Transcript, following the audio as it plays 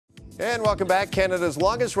And welcome back. Canada's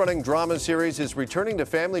longest-running drama series is returning to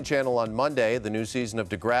Family Channel on Monday. The new season of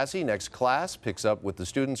Degrassi, Next Class, picks up with the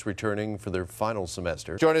students returning for their final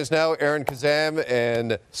semester. Join us now, Ehren, Kassam,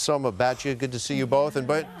 and Soma, Bhatia. Good to see you both. And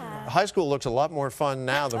but high school looks a lot more fun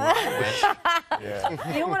now than when we went.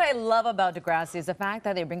 You know what I love about Degrassi is the fact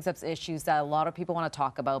that it brings up issues that a lot of people want to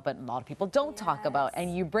talk about, but a lot of people don't talk about.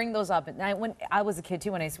 And you bring those up. And when I was a kid,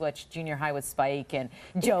 too, when I switched junior high with Spike and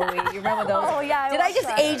Joey, you remember those? Oh, yeah. Did I just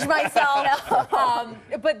age myself?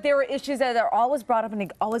 But there were issues that are always brought up and they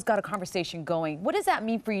always got a conversation going. What does that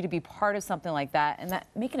mean for you to be part of something like that and that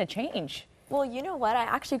making a change? Well, you know what? I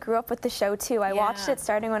actually grew up with the show, too. I watched it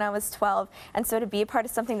starting when I was 12. And so to be a part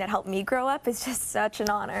of something that helped me grow up is just such an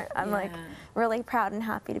honor. I'm like really proud and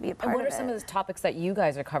happy to be a part of it. And what are some of the topics that you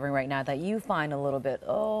guys are covering right now that you find a little bit,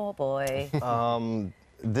 oh boy?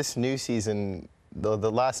 This new season,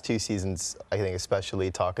 the last two seasons, I think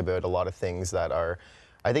especially talk about a lot of things that are,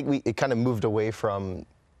 I think it kind of moved away from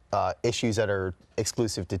issues that are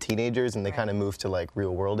exclusive to teenagers, and they kind of move to like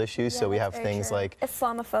real world issues. So we have things like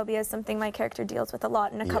Islamophobia is something my character deals with a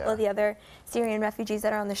lot, and a couple of the other Syrian refugees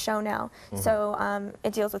that are on the show now. So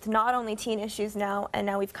it deals with not only teen issues now, and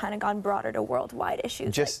now we've kind of gone broader to worldwide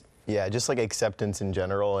issues. Just like acceptance in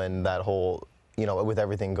general, and that whole, you know, with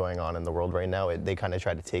everything going on in the world right now, they kind of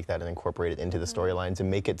try to take that and incorporate it into the storylines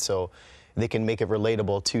and make it so they can make it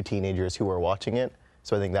relatable to teenagers who are watching it.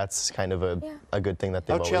 So I think that's kind of a good thing that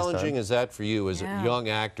they've always done. How challenging is that for you as young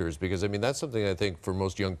actors? Because, I mean, that's something I think for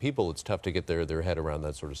most young people, it's tough to get their head around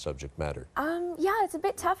that sort of subject matter. Yeah, it's a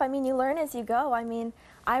bit tough. I mean, you learn as you go. I mean,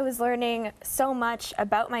 I was learning so much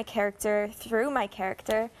about my character through my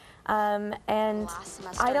character. And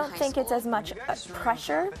I don't think it's as much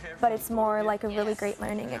pressure, but it's more like a really great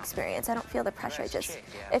learning experience. I don't feel the pressure.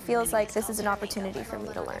 It feels like this is an opportunity for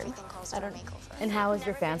me to learn. I don't know. And how has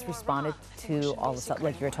your fans responded to all the stuff,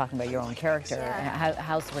 like you were talking about your own character?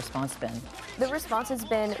 How's the response been? The response has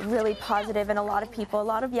been really positive, and a lot of people, a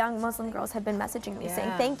lot of young Muslim girls have been messaging me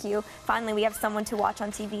saying, thank you. Finally, we have someone to watch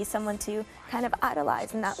on TV, someone to kind of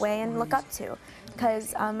idolize in that way and look up to.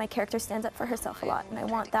 Because my character stands up for herself a lot, and I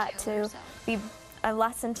want that to be a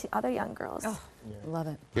lesson to other young girls. Oh, love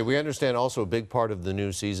it. Yeah, we understand also a big part of the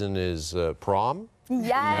new season is prom.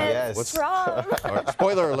 Yes, prom. All right,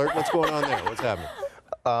 spoiler alert, what's going on there? What's happening?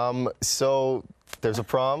 So there's a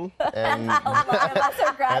prom, and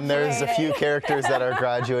there's a few characters that are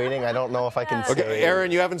graduating. I don't know if I can say. Okay,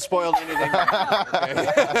 Ehren, you haven't spoiled anything.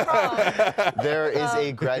 There is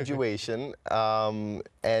a graduation, and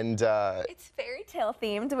it's fairy tale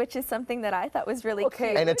themed, which is something that I thought was really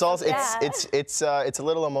cute. And it's also it's a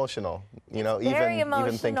little emotional, you know,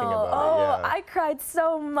 even thinking about it. I cried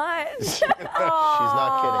so much. She's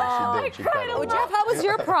not kidding. She did. She cried a lot. Jeff, how was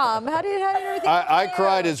your prom? How did everything? I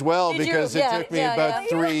cried as well because it took me about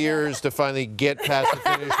 3 years to finally get past the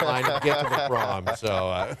finish line and get to the prom.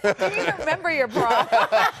 So do you even remember your prom?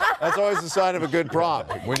 That's always a sign of a good prom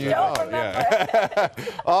when you know.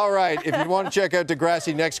 All right, if you want to check out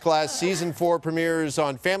Degrassi Next Class, Season 4 premieres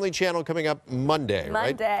on Family Channel coming up Monday,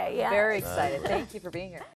 right? Monday, yeah. Very excited. Thank you for being here.